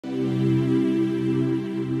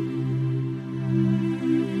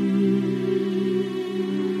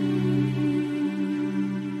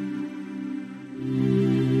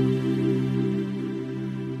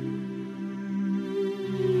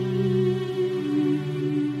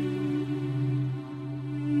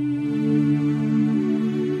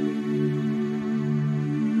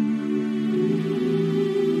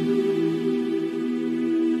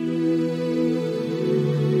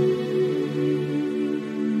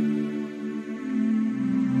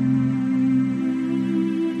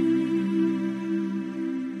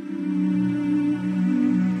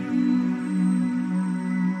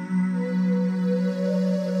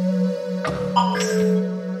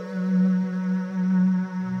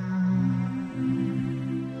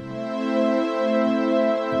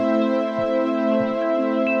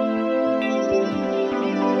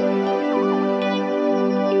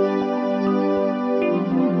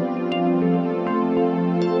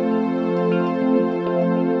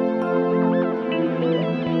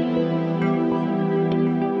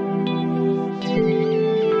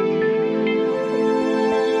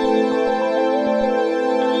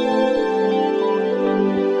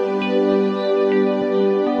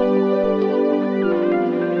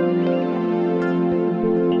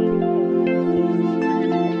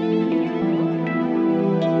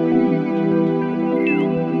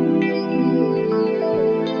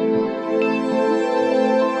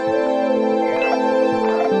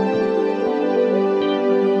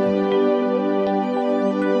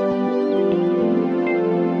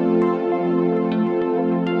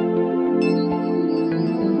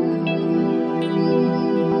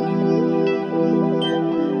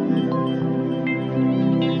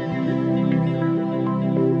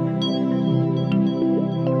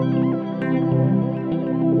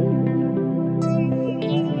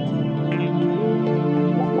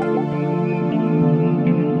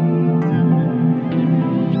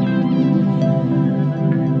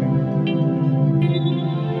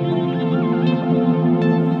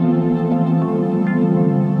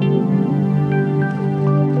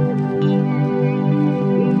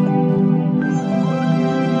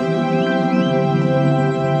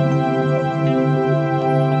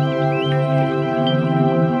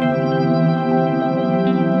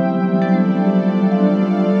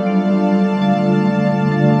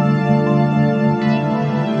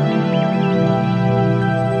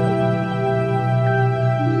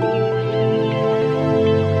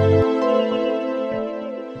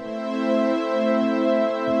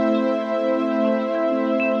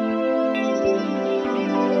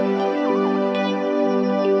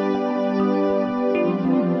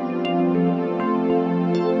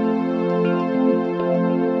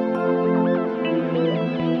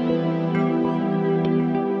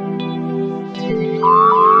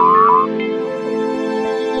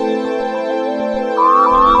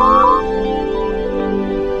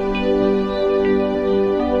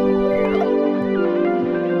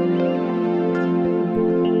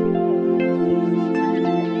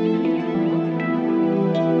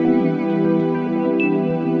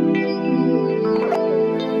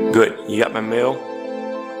You got my mail?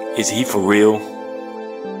 Is he for real?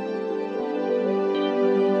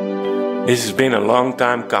 This has been a long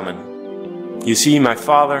time coming. You see, my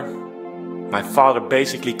father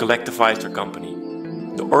basically collectivized our company.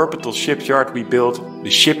 The orbital shipyard we built, the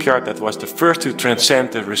shipyard that was the first to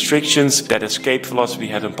transcend the restrictions that escape philosophy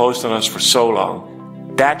had imposed on us for so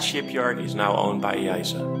long. That shipyard is now owned by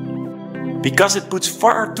EISA. Because it puts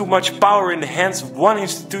far too much power in the hands of one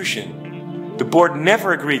institution. The board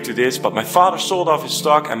never agreed to this, but my father sold off his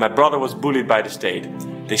stock and my brother was bullied by the state.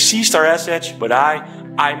 They seized our assets, but I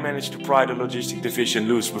managed to pry the logistic division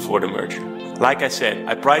loose before the merger. Like I said,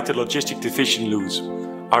 I pried the logistic division loose.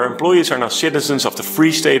 Our employees are now citizens of the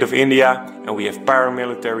Free State of India and we have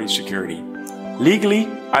paramilitary security. Legally,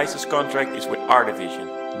 ISIS contract is with our division,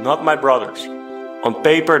 not my brother's. On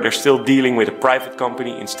paper, they're still dealing with a private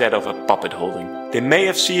company instead of a puppet holding. They may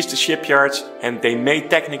have seized the shipyards and they may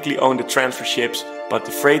technically own the transfer ships, but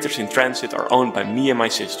the freighters in transit are owned by me and my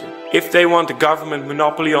sister. If they want a government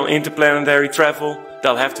monopoly on interplanetary travel,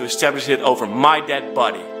 they'll have to establish it over my dead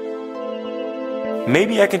body.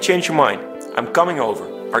 Maybe I can change your mind. I'm coming over.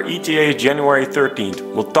 Our ETA is January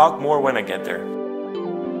 13th. We'll talk more when I get there.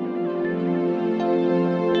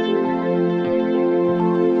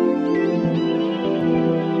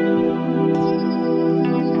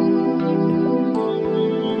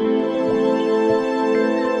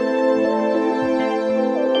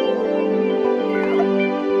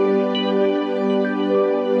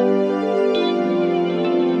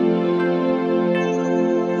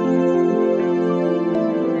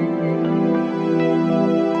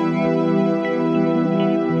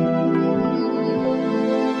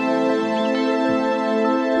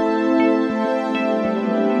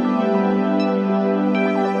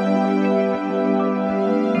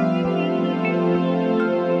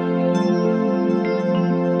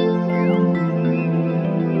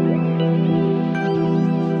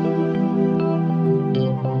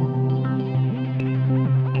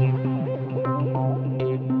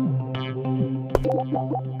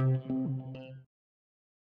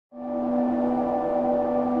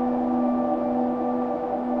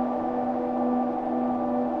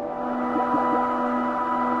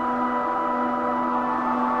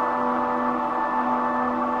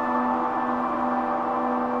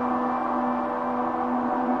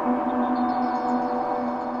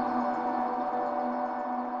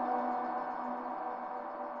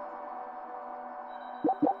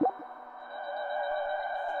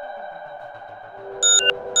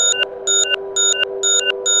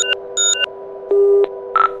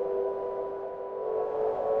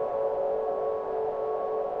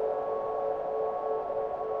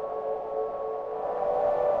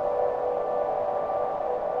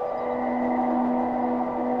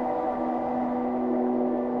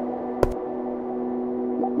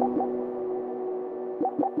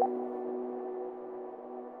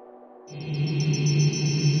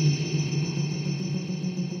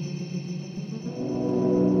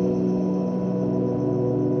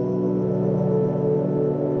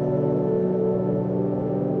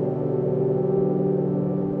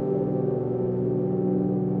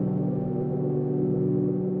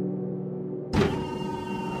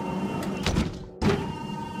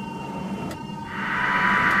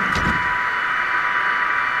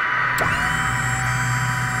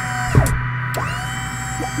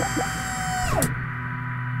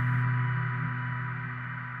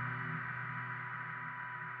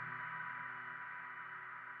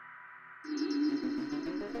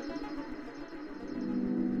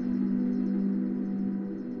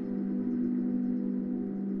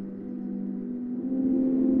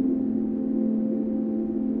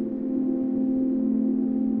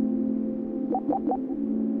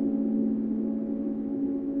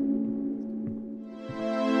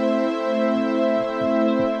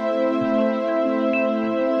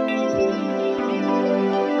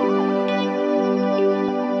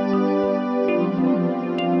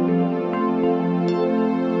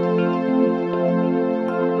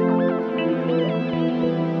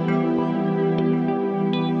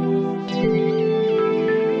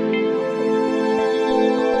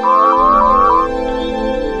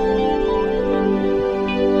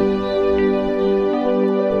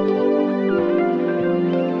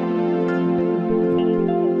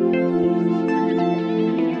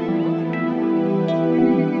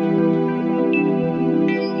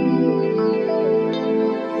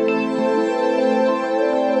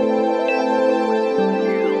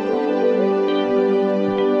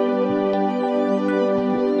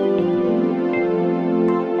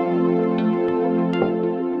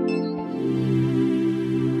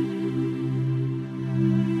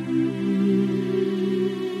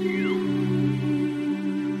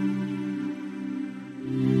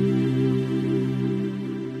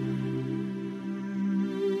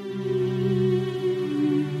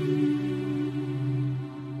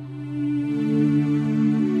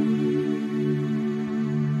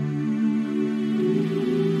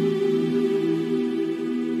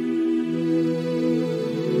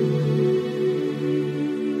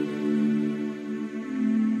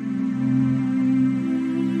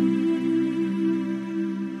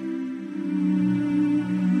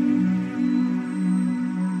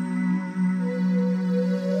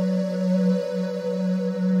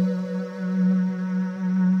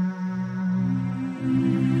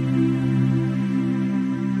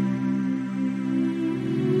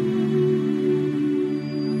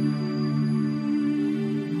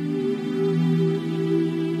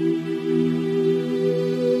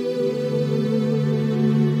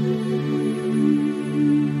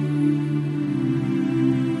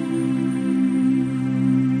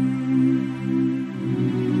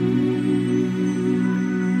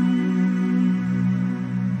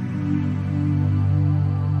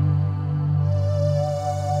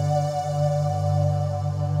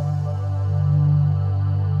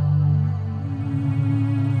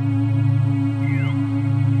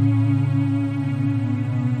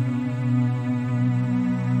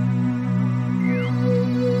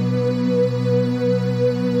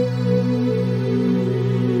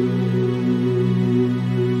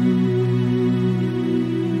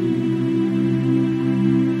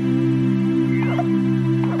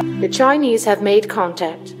 Chinese have made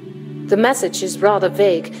contact. The message is rather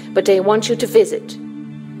vague, but they want you to visit.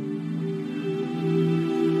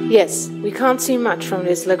 Yes, we can't see much from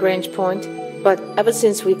this Lagrange point, but ever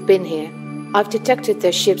since we've been here, I've detected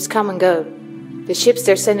their ships come and go. The ships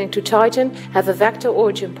they're sending to Titan have a vector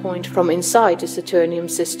origin point from inside the Saturnium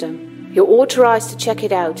system. You're authorized to check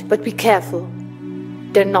it out, but be careful.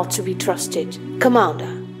 They're not to be trusted.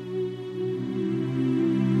 Commander.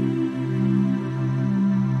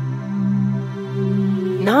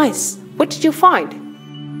 Nice. What did you find?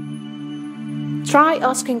 Try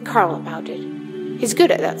asking Carl about it. He's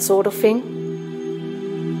good at that sort of thing.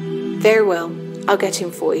 Very well. I'll get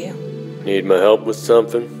him for you. Need my help with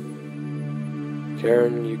something?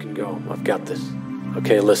 Karen, you can go. I've got this.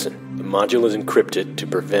 Okay, listen. The module is encrypted to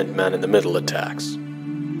prevent man-in-the-middle attacks.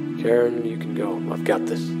 Karen, you can go. I've got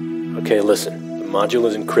this. Okay, listen. The module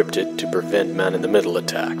is encrypted to prevent man-in-the-middle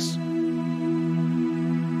attacks.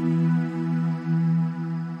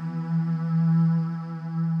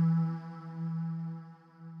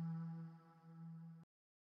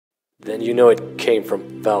 Then you know it came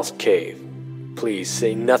from Val's cave. Please,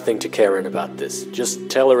 say nothing to Karen about this. Just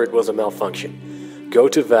tell her it was a malfunction. Go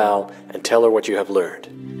to Val and tell her what you have learned.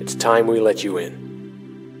 It's time we let you in.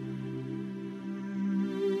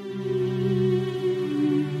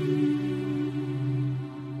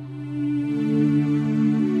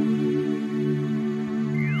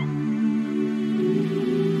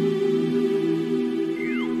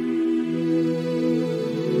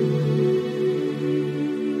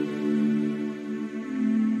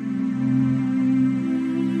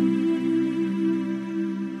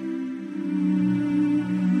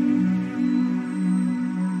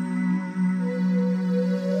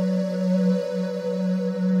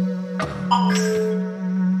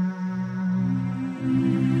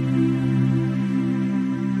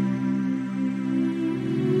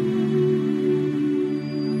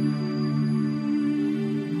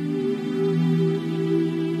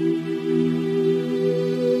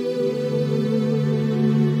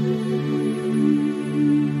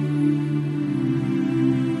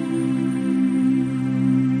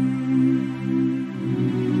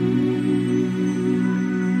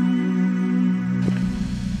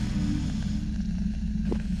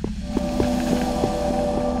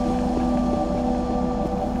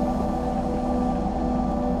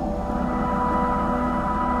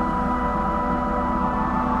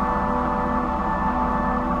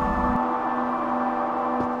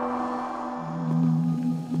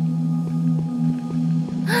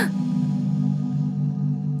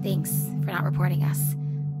 Reporting us.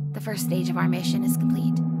 The first stage of our mission is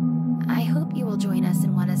complete. I hope you will join us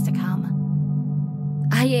in what is to come.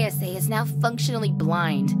 IASA is now functionally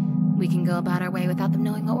blind. We can go about our way without them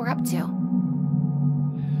knowing what we're up to.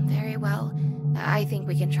 Very well. I think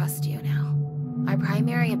we can trust you now. Our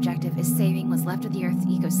primary objective is saving what's left of the Earth's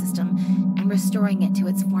ecosystem and restoring it to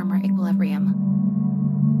its former equilibrium.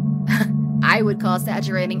 I would call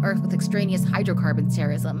saturating Earth with extraneous hydrocarbons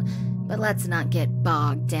terrorism, but let's not get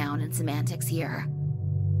bogged down in semantics here.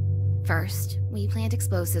 First, we plant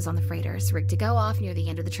explosives on the freighters rigged to go off near the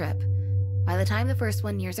end of the trip. By the time the first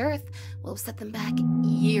one nears Earth, we'll set them back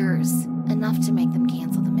years, enough to make them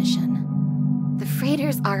cancel the mission. The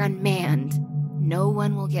freighters are unmanned. No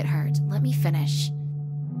one will get hurt. Let me finish.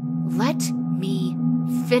 Let me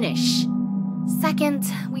finish. Second,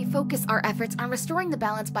 we focus our efforts on restoring the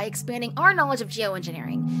balance by expanding our knowledge of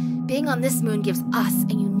geoengineering. Being on this moon gives us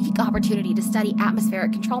a unique opportunity to study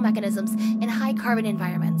atmospheric control mechanisms in high-carbon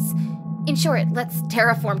environments. In short, let's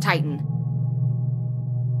terraform Titan.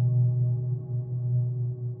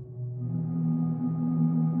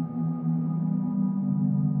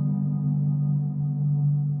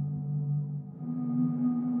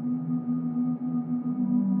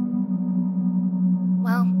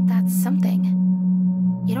 Well, that's something.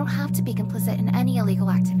 You don't have to be complicit in any illegal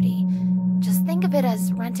activity. Just think of it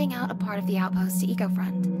as renting out a part of the Outpost to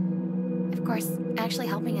Eco-Friend. Of course, actually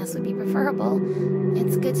helping us would be preferable.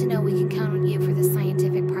 It's good to know we can count on you for the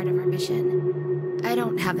scientific part of our mission. I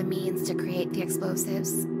don't have the means to create the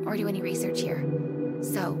explosives or do any research here.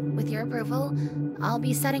 So, with your approval, I'll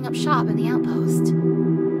be setting up shop in the Outpost.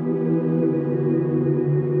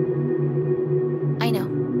 I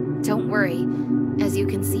know. Don't worry. As you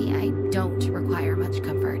can see, I don't require much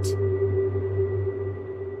comfort.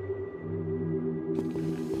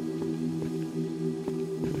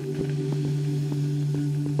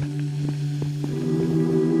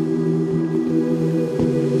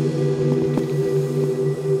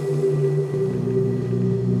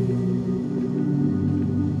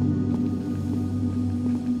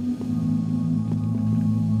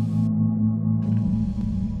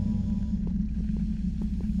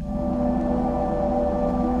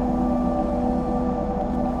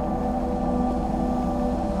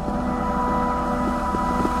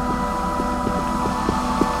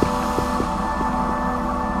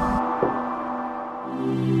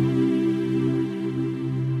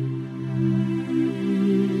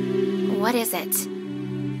 What is it?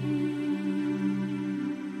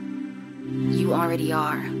 You already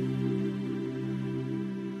are.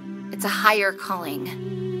 It's a higher calling.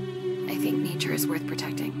 I think nature is worth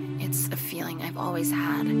protecting. It's a feeling I've always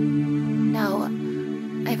had. No,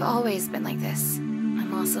 I've always been like this.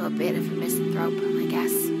 I'm also a bit of a misanthrope, I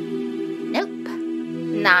guess. Nope.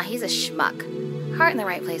 Nah, he's a schmuck. Heart in the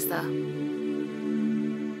right place, though.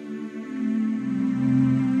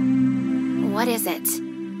 What is it?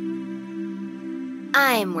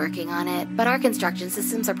 I'm working on it, but our construction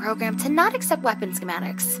systems are programmed to not accept weapon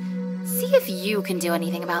schematics. See if you can do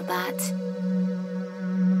anything about that.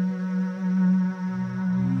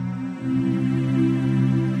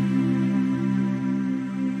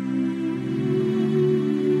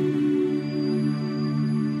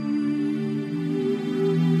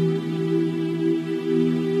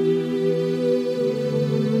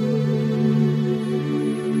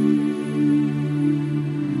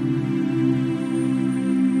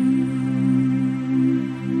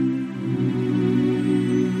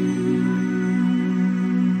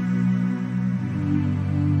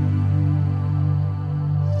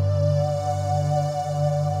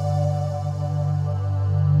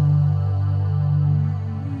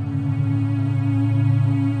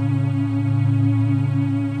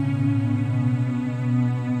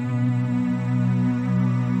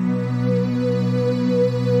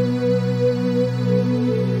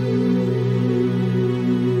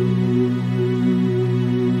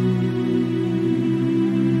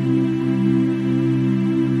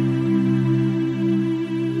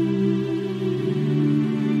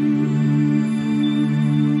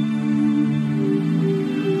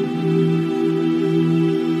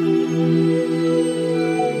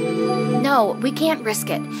 No, we can't risk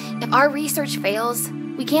it. If our research fails,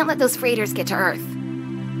 we can't let those freighters get to Earth.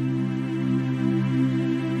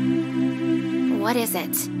 What is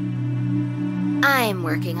it? I'm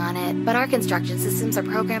working on it, but our construction systems are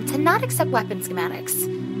programmed to not accept weapon schematics.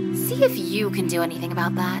 See if you can do anything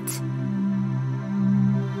about that.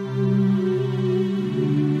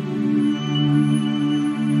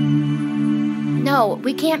 No,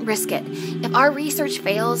 we can't risk it. If our research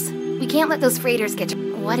fails, we can't let those freighters get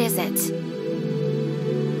to... What is it?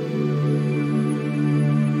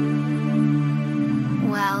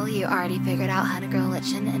 Well, you already figured out how to grow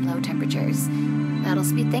lichen in low temperatures. That'll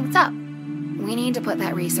speed things up. We need to put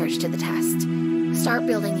that research to the test. Start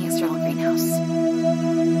building the external greenhouse.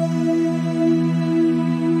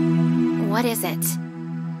 What is it?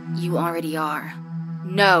 You already are.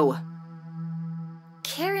 No.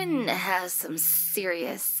 Karen has some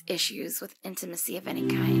serious issues with intimacy of any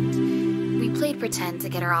kind. We played pretend to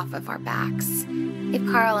get her off of our backs. If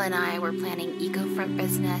Carl and I were planning eco-front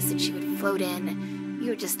business and she would float in, we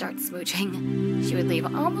would just start smooching. She would leave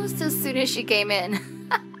almost as soon as she came in.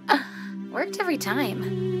 Worked every time.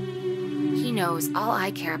 He knows all I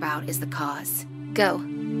care about is the cause. Go.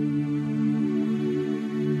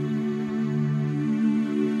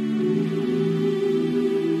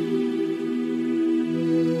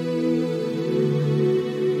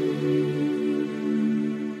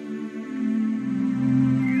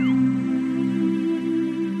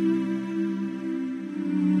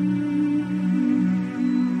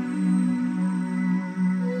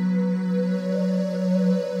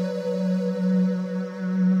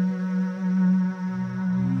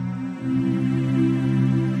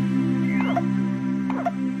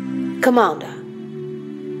 Commander,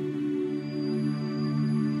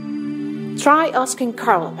 try asking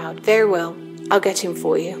Carl about it. Very well. I'll get him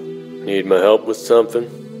for you. Need my help with something?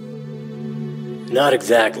 Not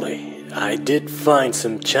exactly. I did find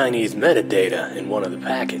some Chinese metadata in one of the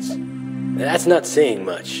packets. That's not saying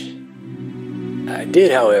much. I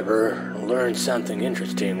did, however, learn something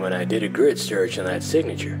interesting when I did a grid search on that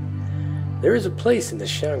signature. There is a place in the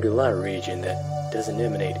Shangri-La region that doesn't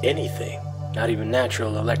emanate anything. Not even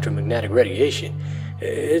natural electromagnetic radiation.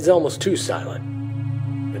 It's almost too silent.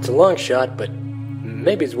 It's a long shot, but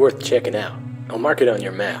maybe it's worth checking out. I'll mark it on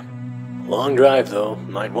your map. Long drive, though.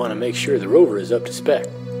 Might want to make sure the rover is up to spec.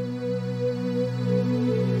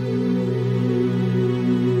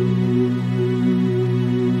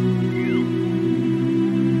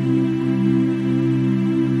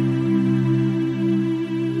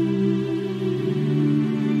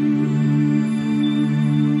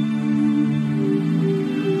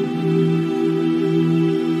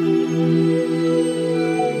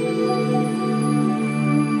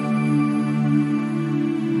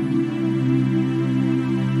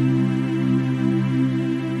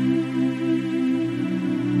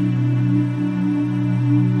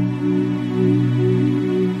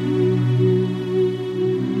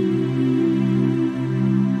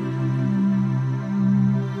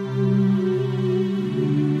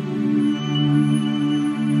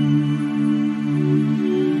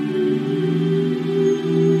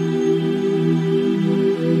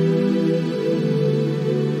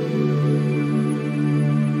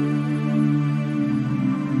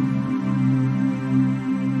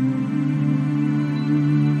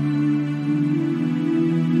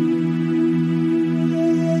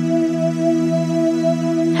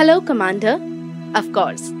 Commander. Of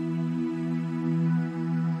course.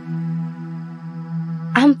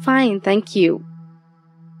 I'm fine, thank you.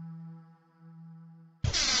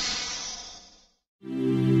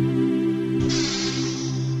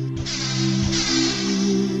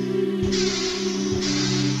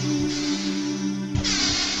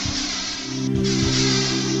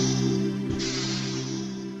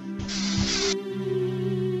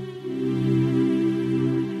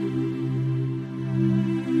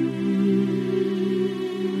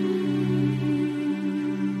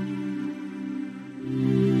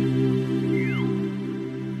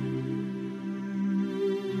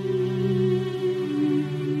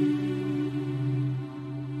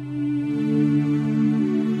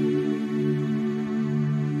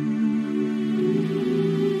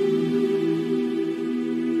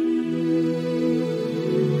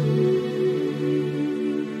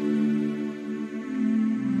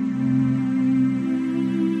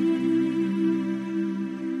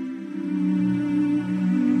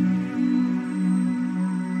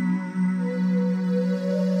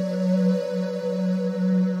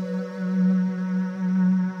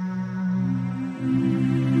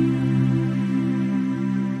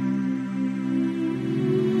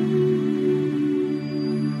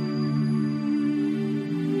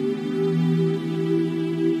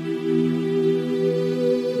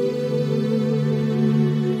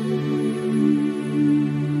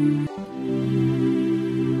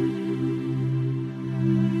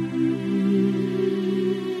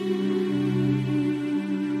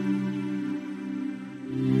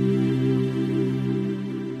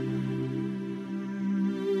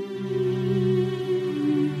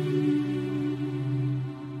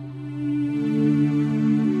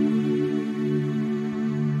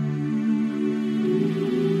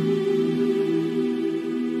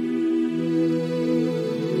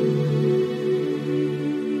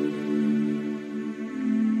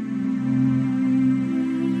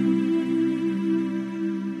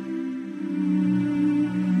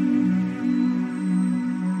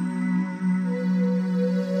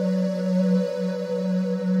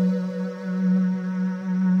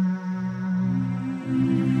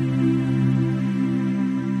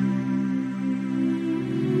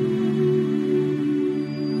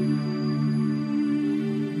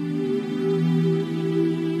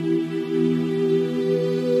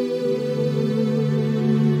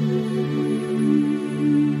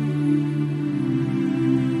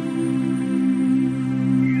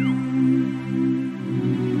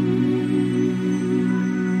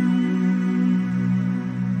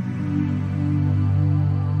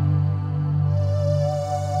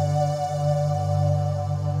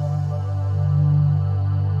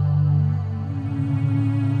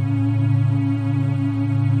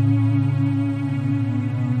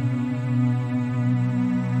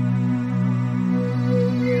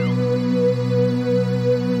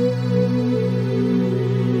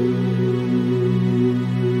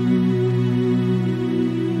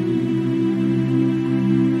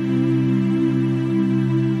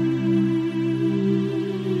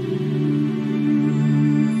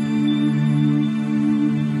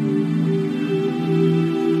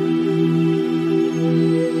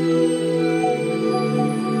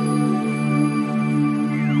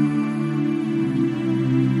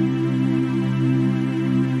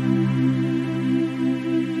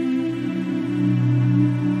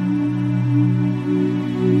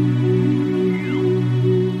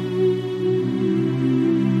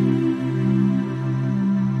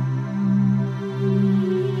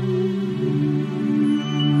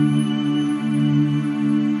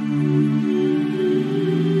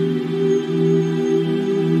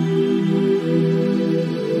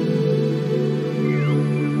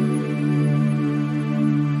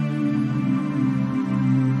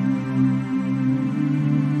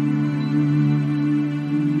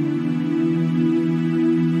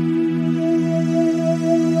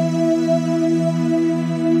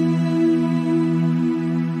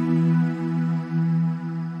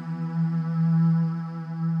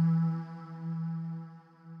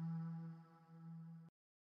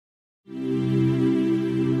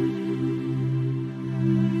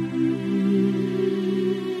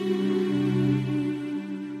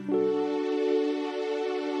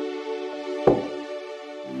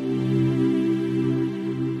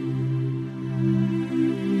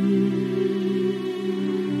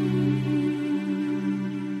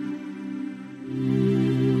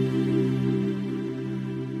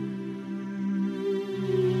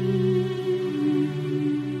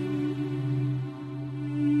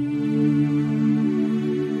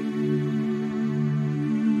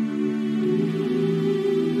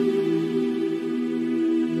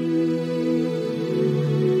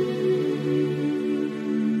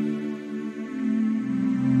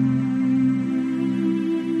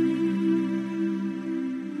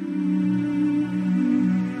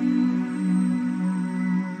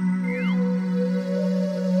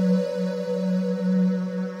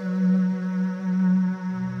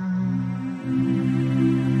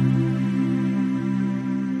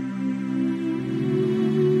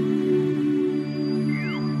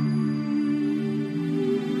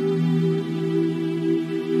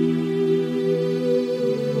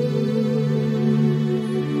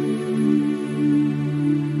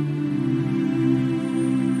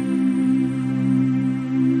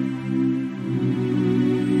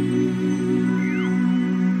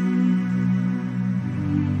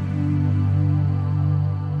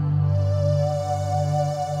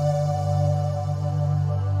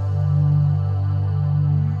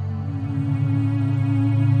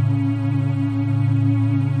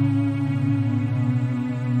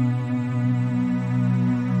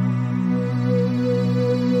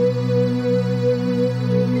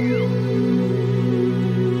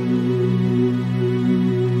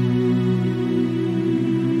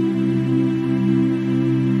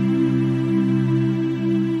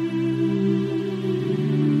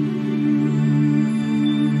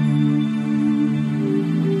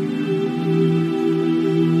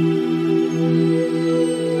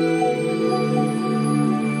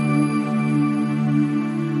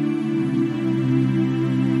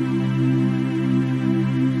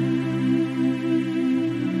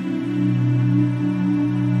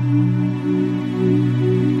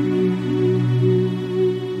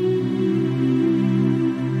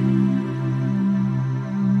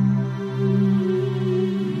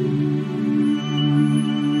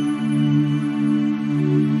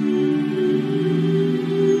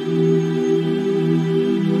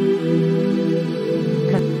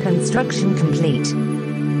 Construction complete.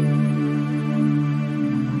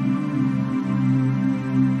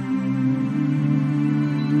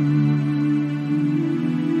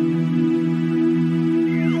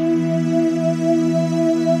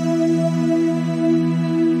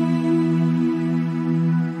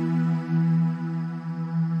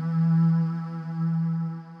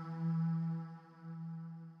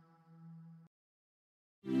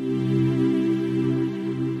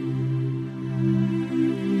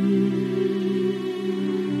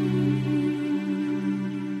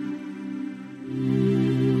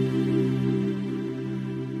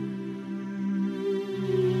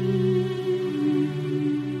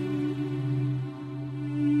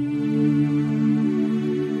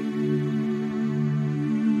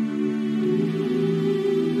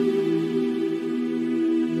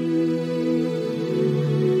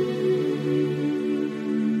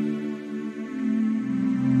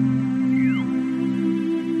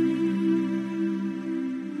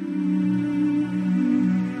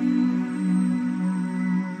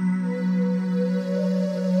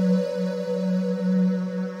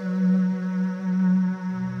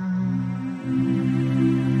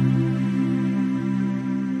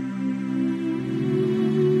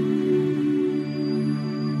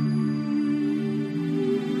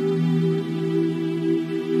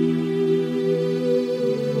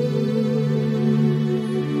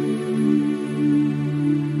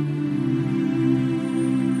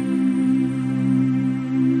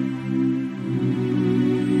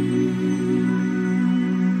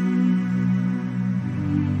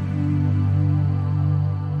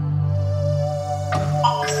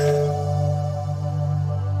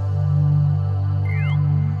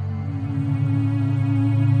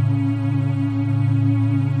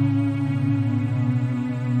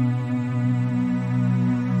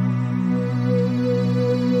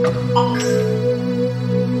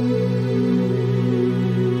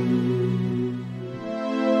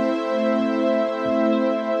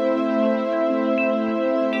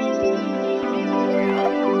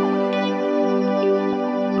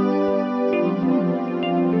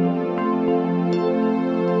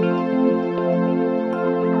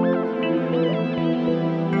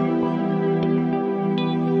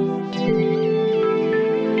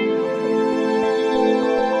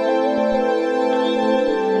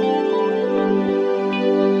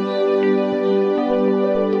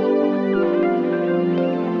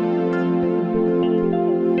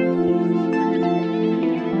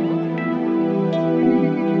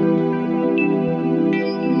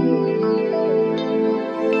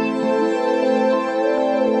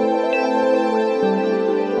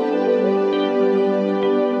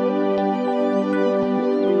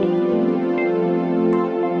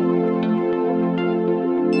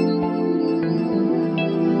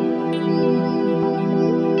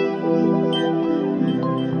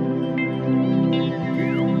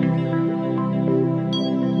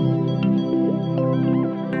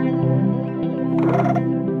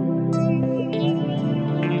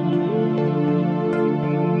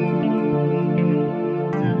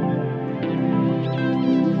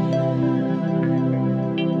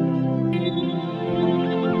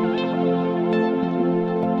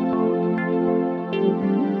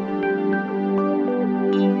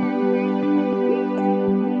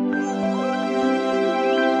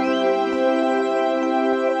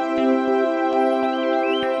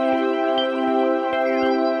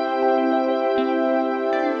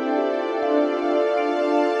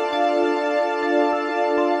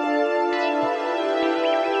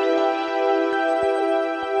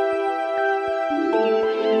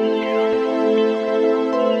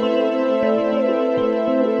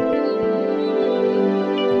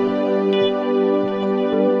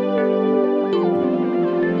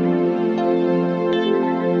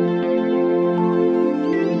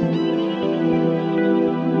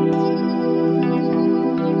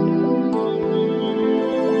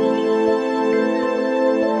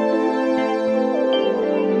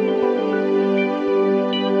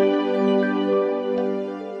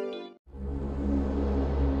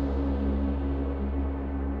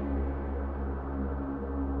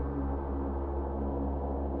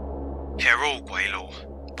 Hello, Guilo.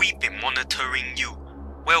 We've been monitoring you.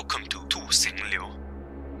 Welcome to Tu Xingliu.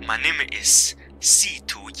 My name is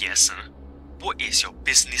Yat-Sen. What is your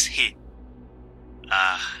business here?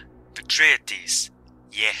 The treaties.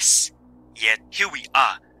 Yes. Yet here we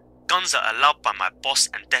are. Guns are allowed by my boss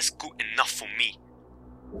and that's good enough for me.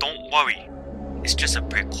 Don't worry. It's just a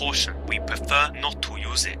precaution. We prefer not to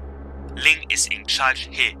use it. Leng is in charge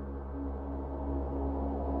here.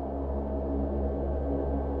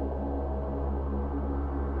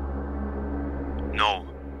 No,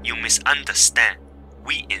 you misunderstand.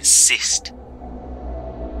 We insist.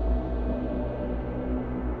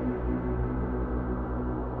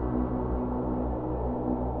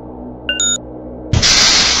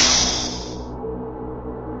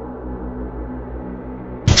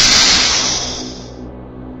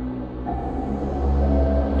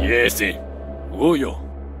 Yes, 我有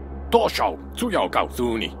多少就要告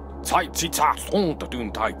诉你，在其他松的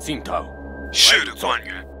动态镜头。是的，官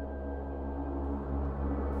员。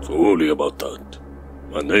 Sorry about that.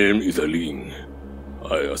 My name is Leng.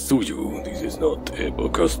 I assure you this is not a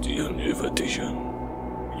Bocastian invitation.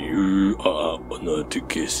 You are honored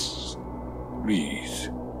guests. Please,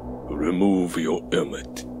 remove your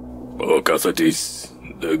helmet. Bocasatis,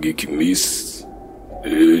 the geek miss.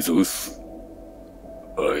 Jesus.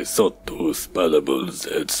 I thought those parables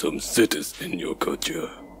had some status in your culture.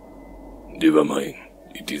 Never mind,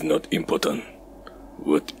 it is not important.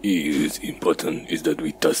 What is important is that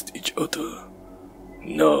we trust each other.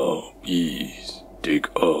 Now, please,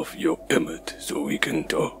 take off your helmet so we can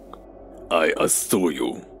talk. I assure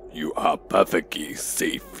you, you are perfectly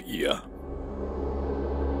safe here.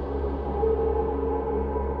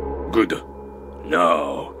 Good.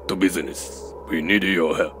 Now, to business. We need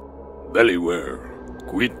your help. Very well.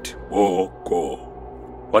 Quit or go.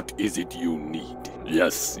 What is it you need?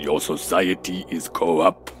 Yes, your society is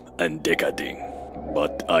corrupt and decadent.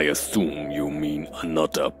 But I assume you mean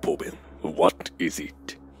another problem. What is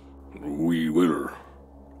it? We will,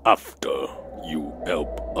 after you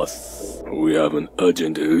help us. We have an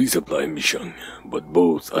urgent resupply mission, but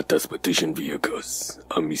both our transportation vehicles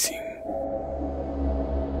are missing.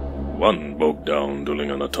 One broke down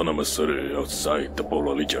during an autonomous city outside the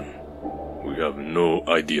polar region. We have no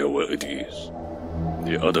idea where it is.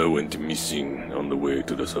 The other went missing on the way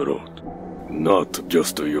to the Sarot. Not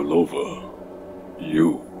just a Yolova.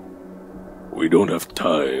 You. We don't have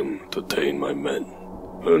time to train my men,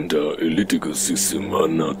 and our political system are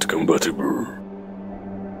not compatible.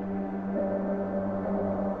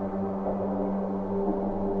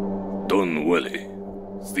 Don't worry.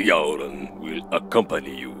 Syaoran will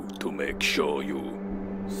accompany you to make sure you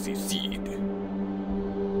succeed.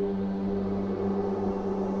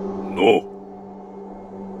 No.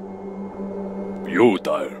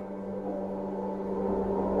 Futile.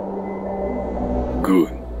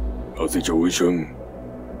 Good. Our situation?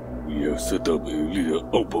 We have set up a little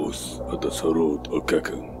outpost at the Sarot or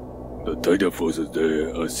Kraken. The tidal forces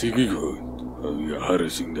there are seeking food, and we are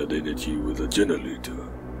harassing that energy with a generator.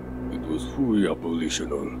 It was fully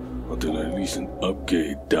operational until a recent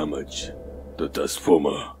upgrade damaged the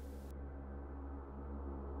transformer.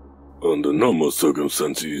 Under normal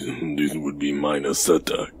circumstances, this would be minor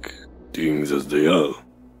attack. Things as they are,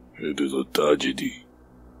 it is a tragedy.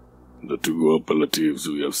 The two operatives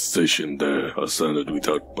we have stationed there are stranded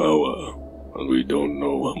without power, and we don't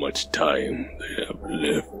know how much time they have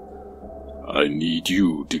left. I need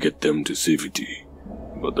you to get them to safety,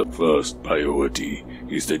 but the first priority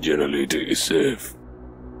is the generator itself.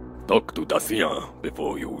 Talk to Daxia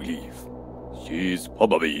before you leave. She's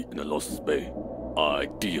probably in a lost bay.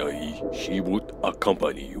 Ideally, she would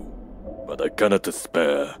accompany you, but I cannot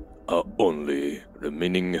spare our only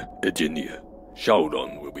remaining engineer.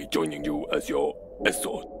 Syaoran will be joining you as your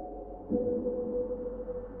escort.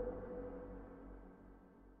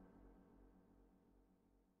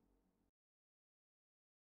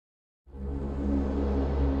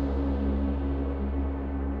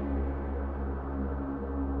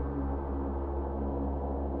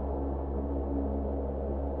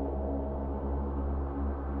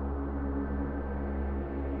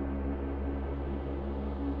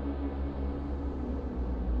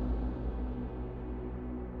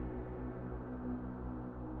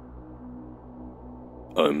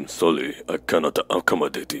 I'm sorry, I cannot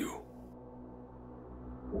accommodate you.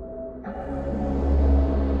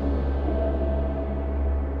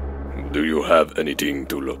 Do you have anything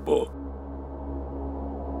to report?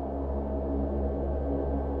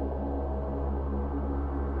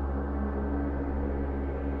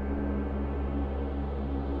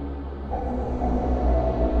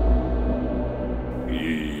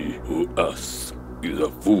 He who asks is a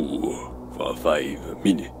fool for 5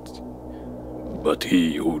 minutes. But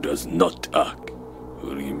he who does not act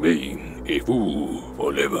will remain a fool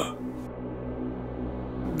forever.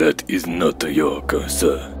 That is not your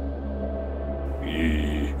concern.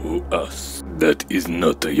 He who asks, that is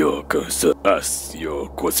not your concern. Ask your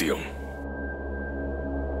question.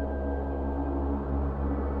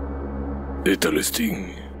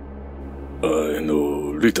 Interesting. I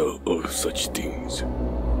know little of such things.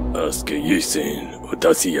 Ask Yat-Sen or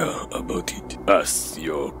Daxia about it. Ask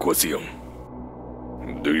your question.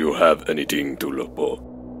 Do you have anything to report?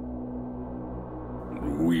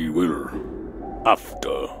 We will,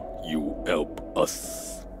 after you help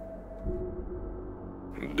us.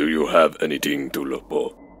 Do you have anything to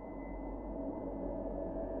report?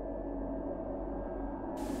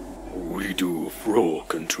 We do flow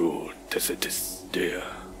control tests there.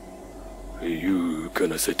 You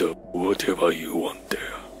can set up whatever you want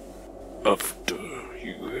there. After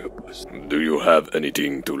you help us. Do you have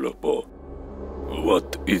anything to report?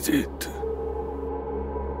 What is it?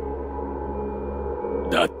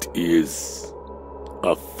 That is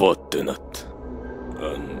a fortunate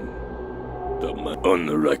and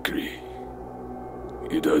unlikely.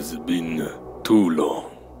 It has been too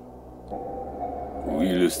long.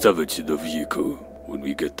 We'll salvage the vehicle when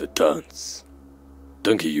we get the chance.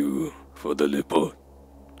 Thank you for the report.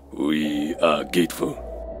 We are grateful.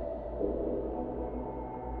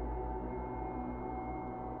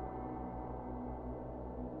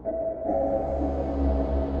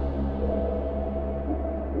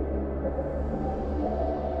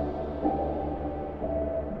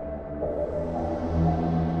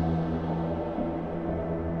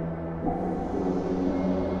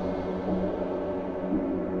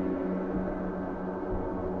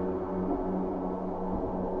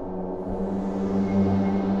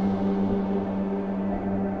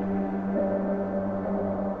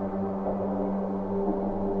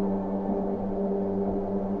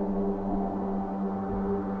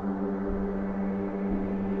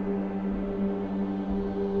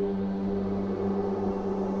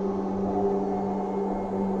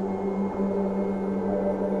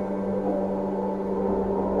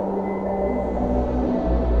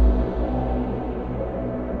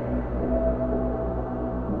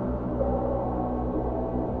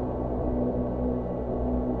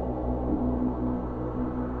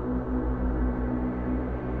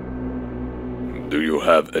 Do you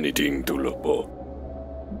have anything to report?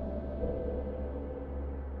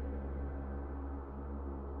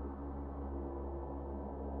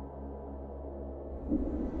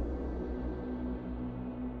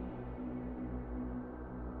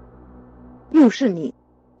 "又是你，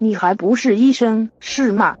你还不是医生，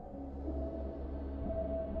是吗？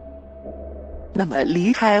那么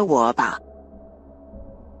离开我吧。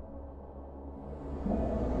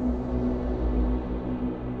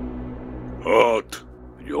Halt!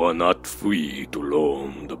 You are not free to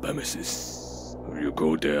roam the premises. If you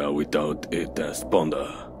go there without a transponder,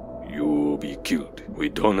 you will be killed. We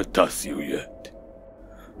don't trust you yet.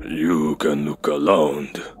 You can look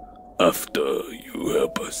around after you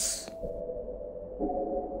help us.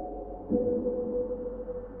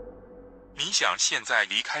 你想现在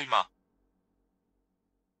离开吗？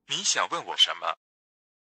你想问我什么？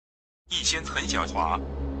逸仙很狡猾，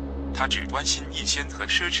他只关心逸仙和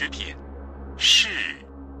奢侈品。是，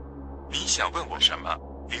你想问我什么？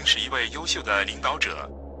林是一位优秀的领导者，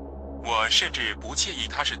我甚至不介意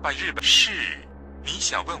他是拜日本。是，你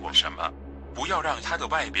想问我什么？不要让他的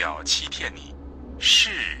外表欺骗你。是。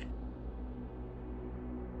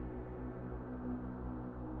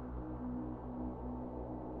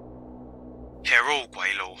Hero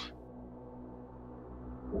鬼佬。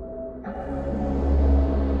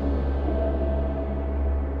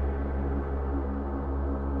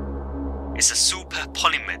It's a super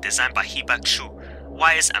polymer designed by Hibak Chu.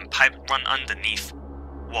 Wires and pipe run underneath.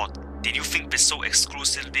 What? Did you think this sold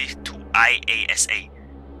exclusively to IASA?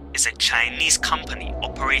 It's a Chinese company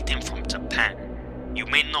operating from Japan. You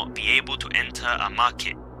may not be able to enter our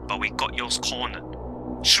market, but we got yours cornered.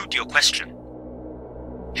 Shoot your question.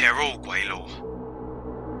 Hero 鬼佬。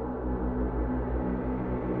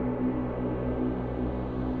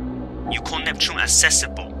You call Neptune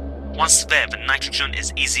accessible. Once there, the nitrogen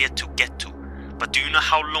is easier to get to. But do you know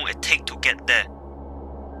how long it takes to get there?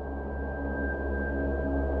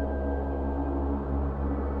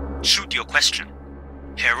 Shoot your question.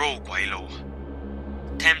 Hero 鬼佬。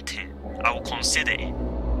Tempting, I will consider it.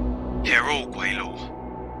 Hero 鬼佬。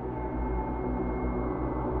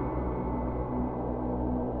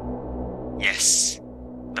Yes,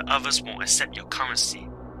 the others won't accept your currency,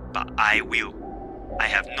 but I will. I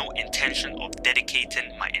have no intention of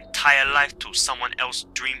dedicating my entire life to someone else's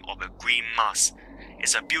dream of a green Mars.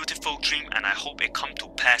 It's a beautiful dream and I hope it come to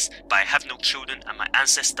pass, but I have no children and my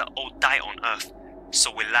ancestors all die on Earth. So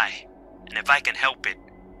will I. And if I can help it,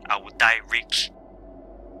 I will die rich.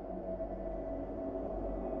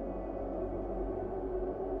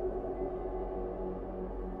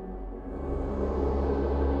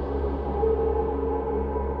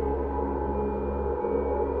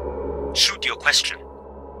 Shoot your question.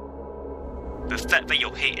 The fact that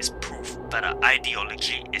your hate is proof that our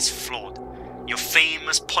ideology is flawed. Your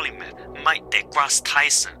famous polymath Mike deGrasse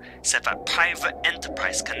Tyson said that private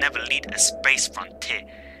enterprise can never lead a space frontier.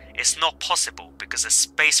 It's not possible because a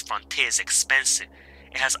space frontier is expensive.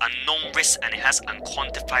 It has unknown risks and it has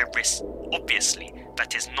unquantified risks. Obviously,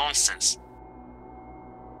 that is nonsense.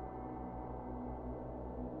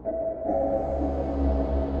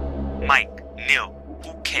 Mike, Neil,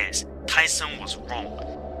 who cares? Tyson was wrong.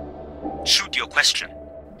 True to your question,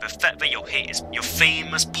 the fact that your hate is your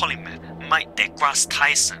famous polymath Mike deGrasse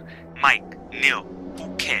Tyson. Mike, Neil,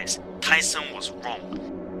 who cares? Tyson was wrong.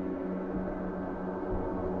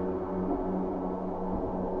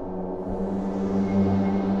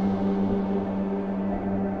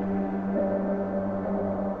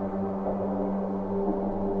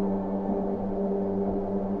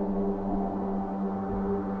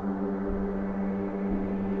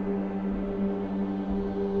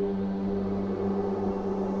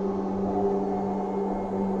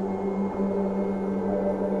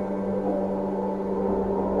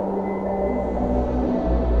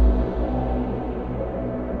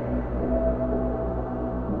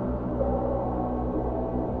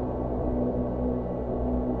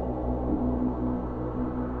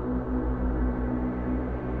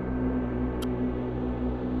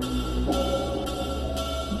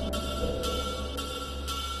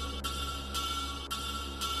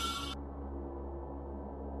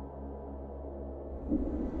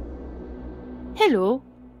 Hello,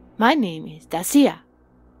 my name is Daxia,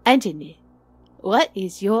 engineer. What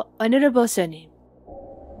is your honorable surname?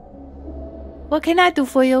 What can I do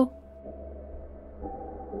for you?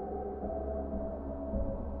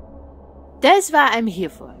 That's what I'm here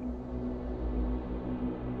for.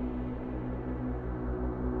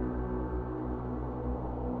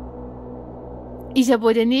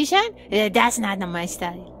 Insubordination? That's not my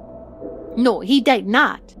style. No, he did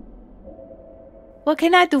not. What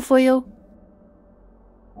can I do for you?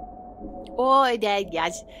 Oh,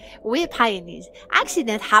 yes, we're pioneers.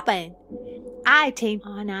 Accident happened. I think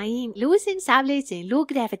I'm losing satellites in low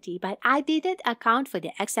gravity, but I didn't account for the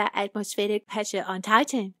extra atmospheric pressure on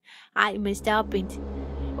Titan. I messed up it.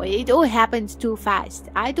 Well, it all happens too fast.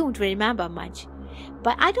 I don't remember much.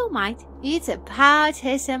 But I don't mind. It's a proud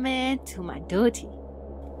testament to my duty.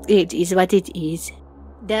 It is what it is.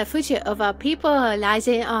 The future of our people lies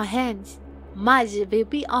in our hands. Mars will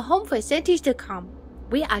be a home for centuries to come.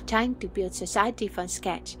 We are trying to build society from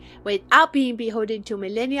scratch, without being beholden to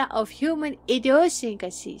millennia of human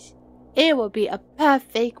idiosyncrasies. It will be a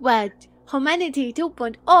perfect world, humanity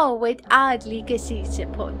 2.0 without legacy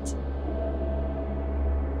support.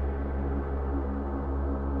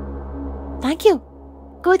 Thank you.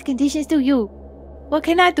 Good conditions to you. What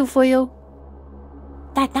can I do for you?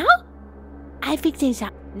 That now? I fix things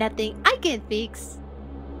up. Nothing I can fix.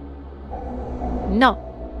 No.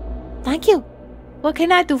 Thank you. What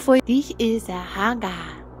can I do for you? This is a hangar.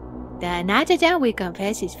 The nitrogen we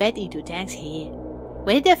compress is fed into tanks here.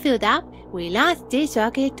 When they're filled up, we launch this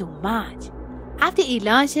rocket to Mars. After it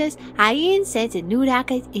launches, Ian sends a new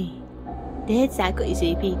rocket in. That cycle is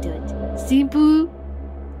repeated. Simple,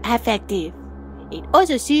 effective. It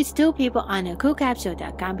also shoots 2 people on a crew capsule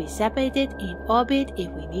that can be separated in orbit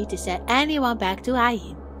if we need to send anyone back to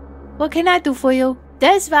Ian. What can I do for you?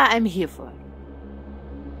 That's what I'm here for.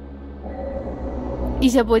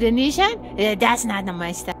 Insubordination? That's not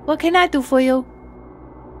my style. What can I do for you?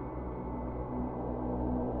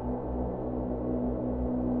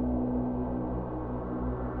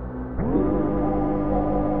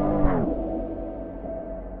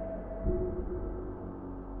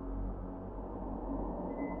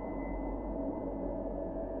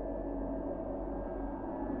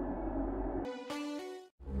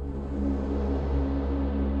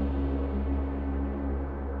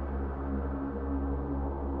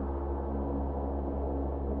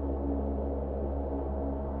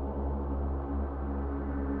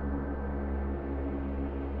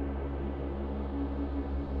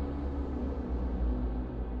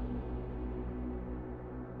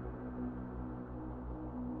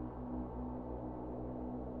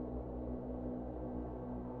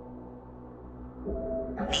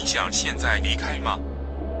你想现在离开吗？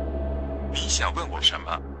你想问我什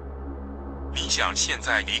么？你想现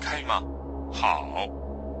在离开吗？好，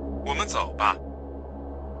我们走吧。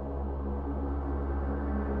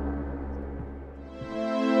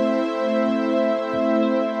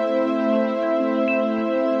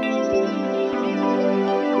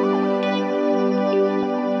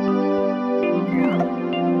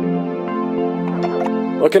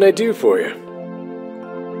What can I do for you?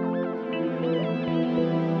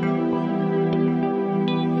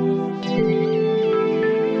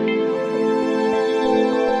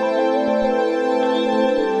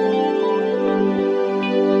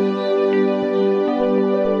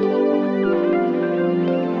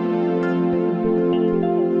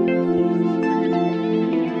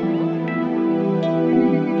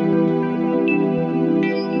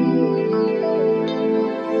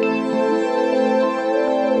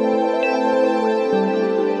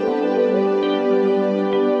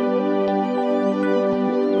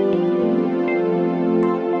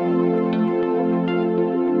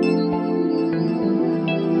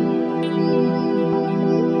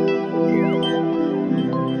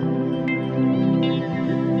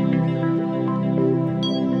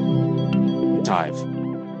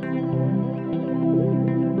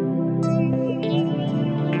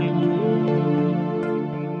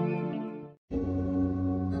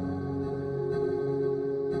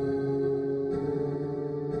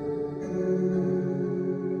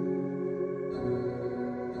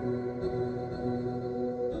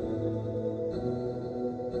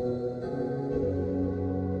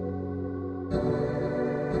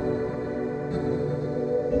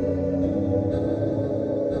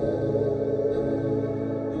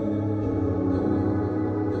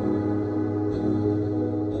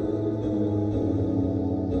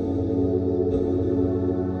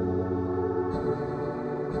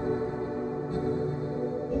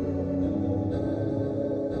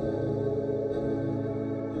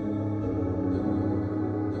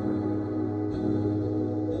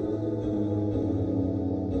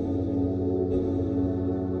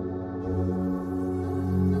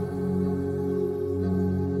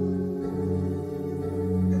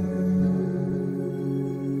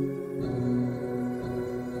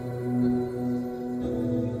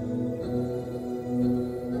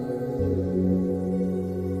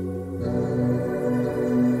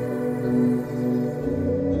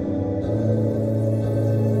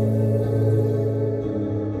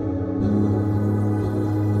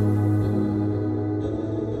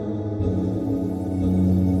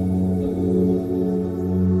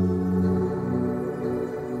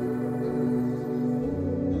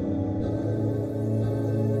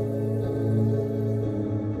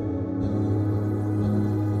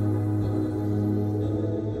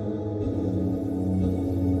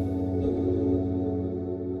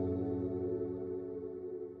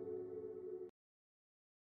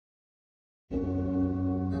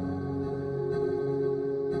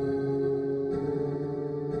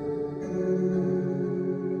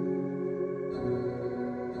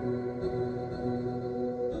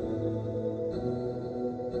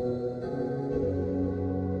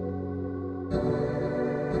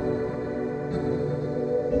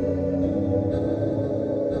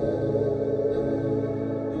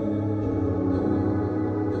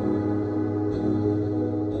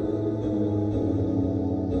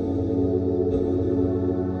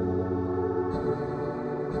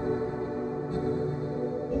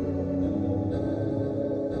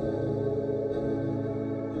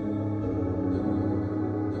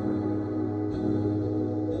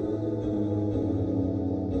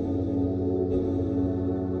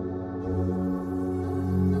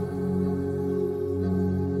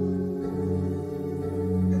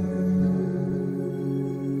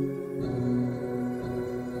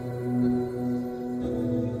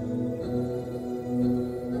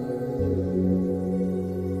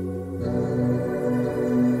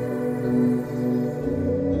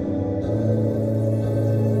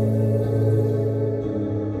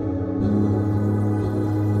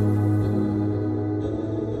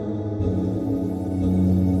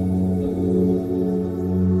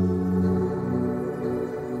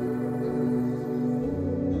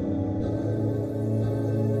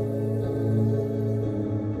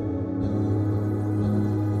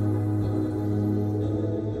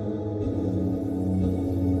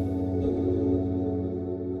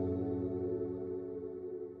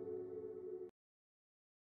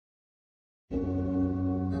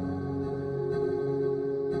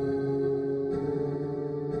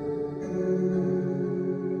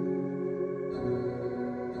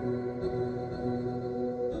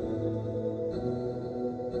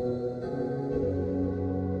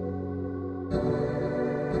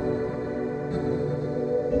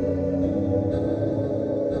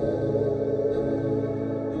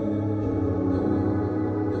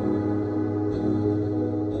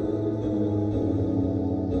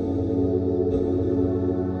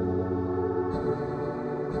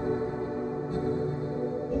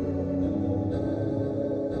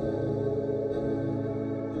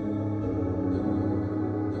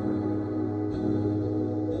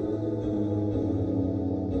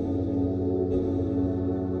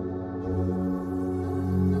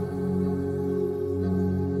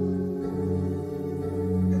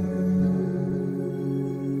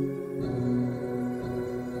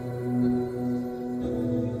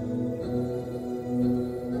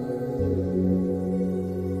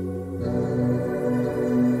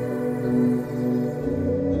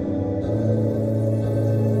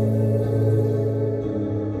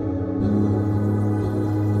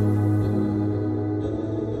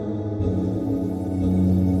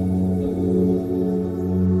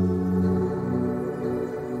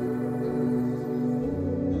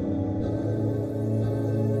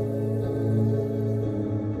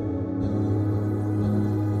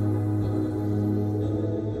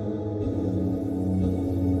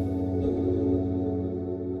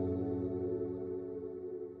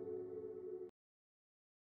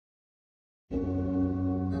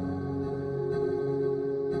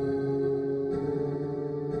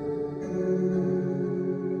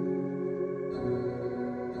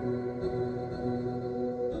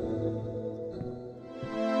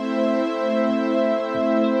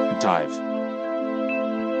 Dive。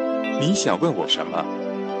你想问我什么？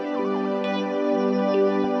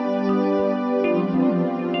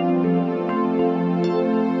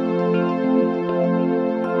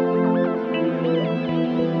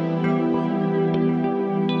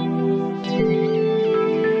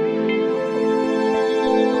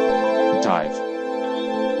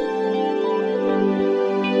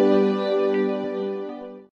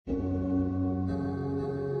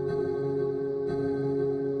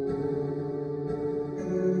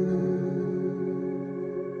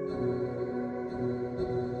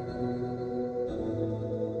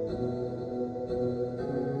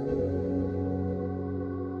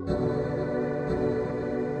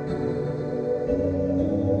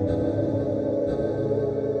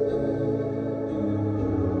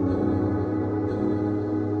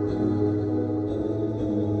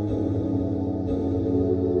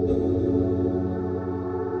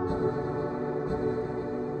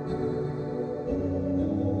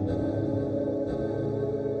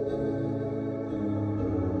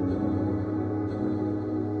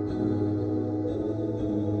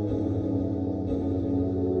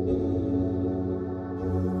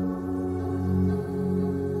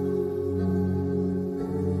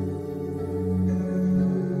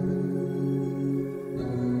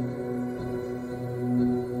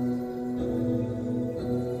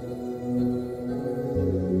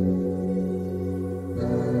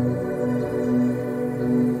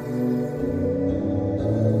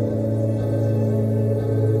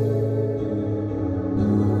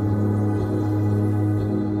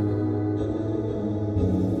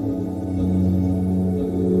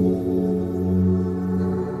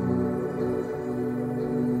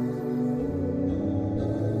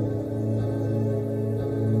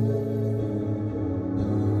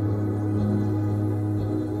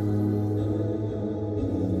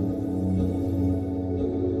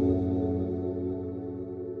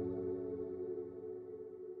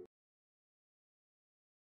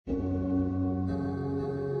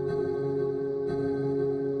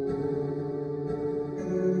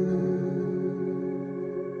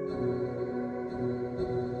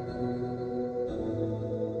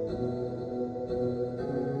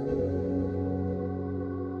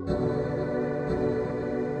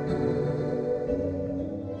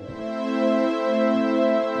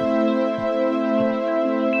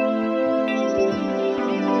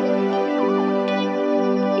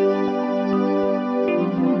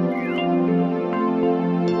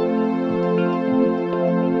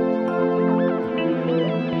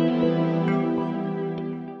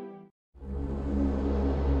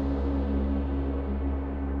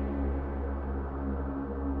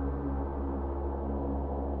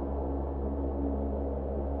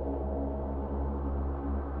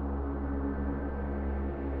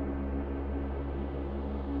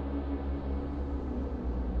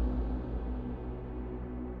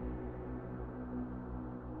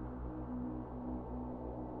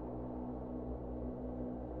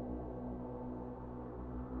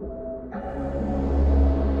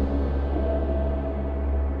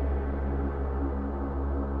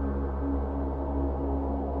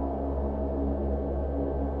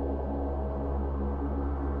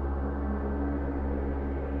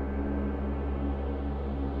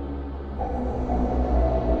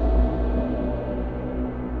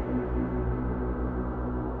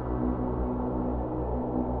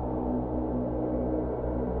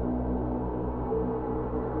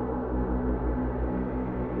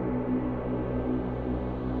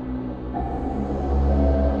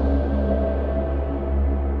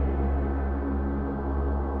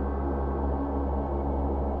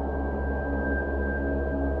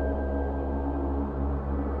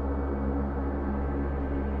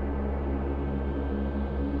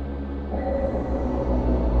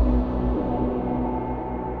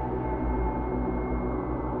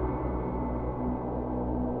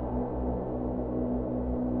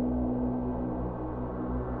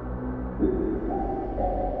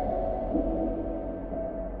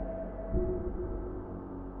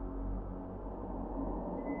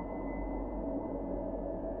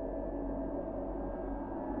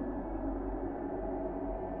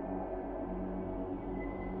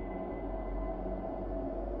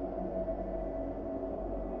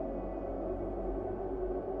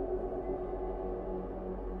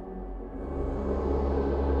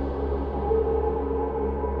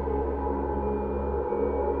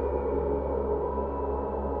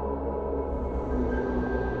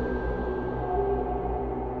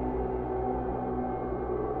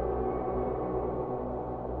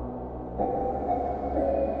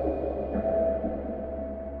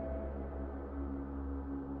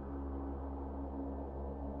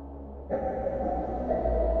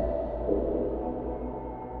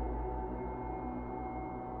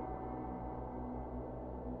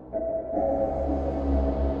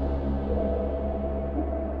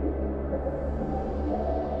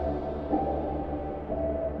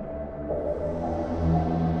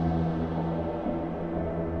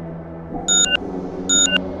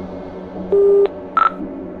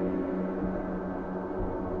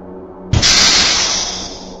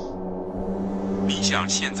你想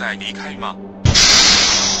现在离开吗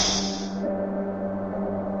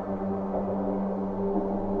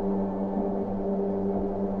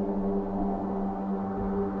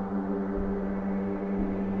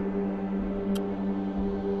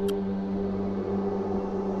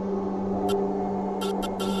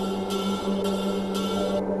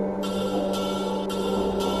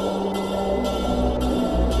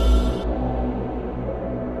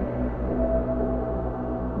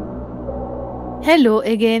？Hello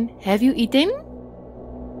again. Have you eaten?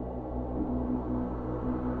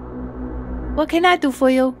 What can I do for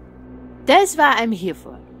you? That's what I'm here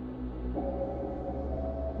for.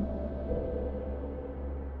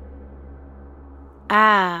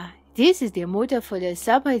 Ah, this is the motor for the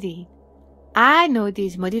submarine. I know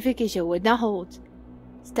this modification would not hold.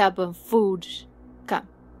 Stubborn fools. Come.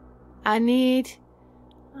 I need...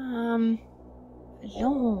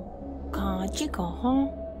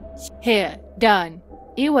 Here, done.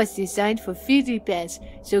 It was designed for field pets,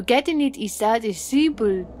 so getting it inside is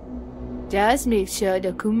simple. Just make sure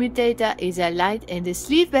the commutator is aligned and the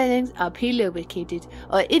sleeve bearings are pre-lubricated,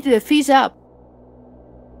 or it will fizz up.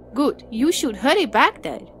 Good, you should hurry back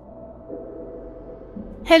then.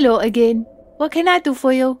 Hello again. What can I do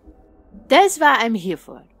for you? That's what I'm here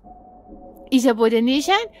for.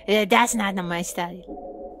 Insubordination? That's not my style.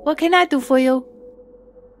 What can I do for you?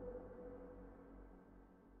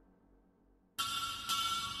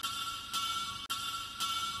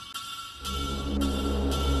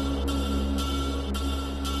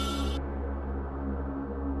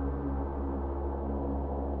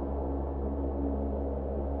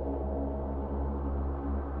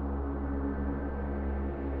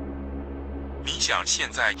你想现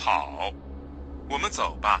在好，我们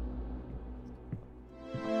走吧。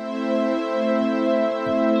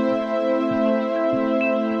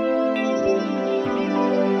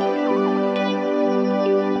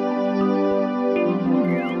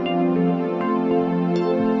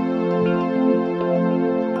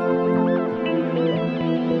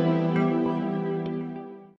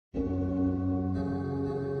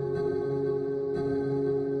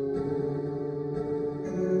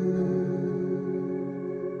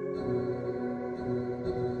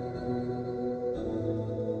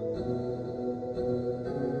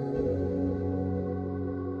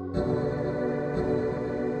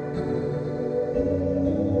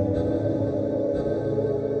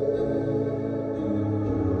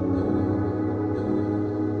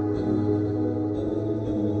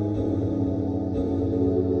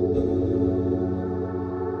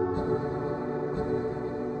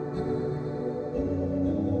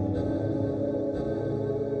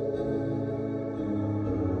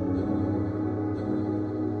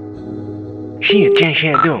现见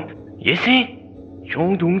现动，也是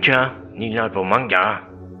冲动者，你那不忙呀？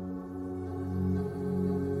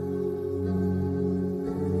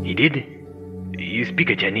 He did? You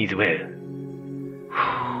speak Chinese well.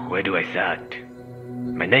 Where do I start?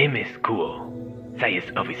 My name is Kuo, science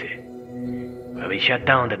officer. When we shut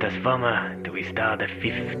down the transformer to restart the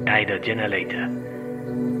fifth tidal generator,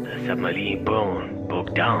 the submarine bone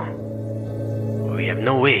broke down. We have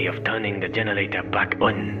no way of turning the generator back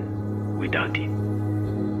on without it.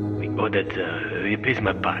 We ordered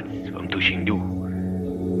replacement parts from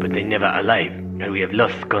Tuxingdu, but they never arrived and we have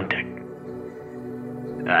lost contact.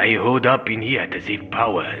 I hold up in here to save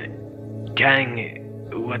power. Kang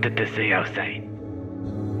wanted to stay outside.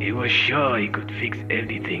 He was sure he could fix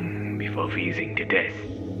everything before freezing to death.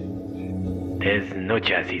 There's no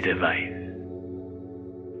chance he survives.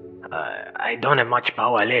 I don't have much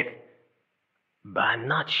power left, but I'm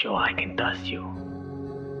not sure I can trust you.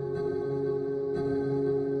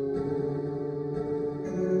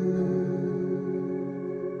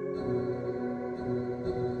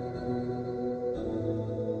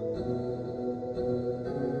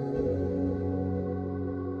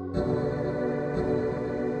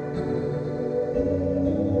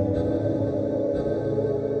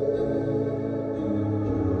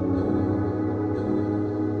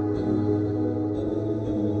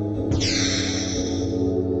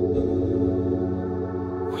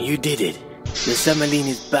 You did it. The submarine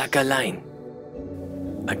is back aligned.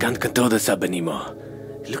 I can't control the sub anymore.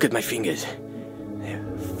 Look at my fingers. They're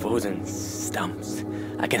frozen stumps.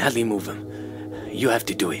 I can hardly move them. You have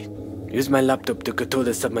to do it. Use my laptop to control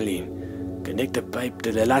the submarine. Connect the pipe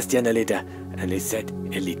to the last generator and reset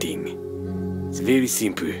everything. It's very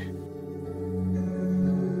simple.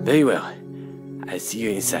 Very well. I'll see you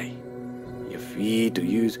inside. You're free to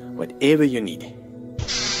use whatever you need.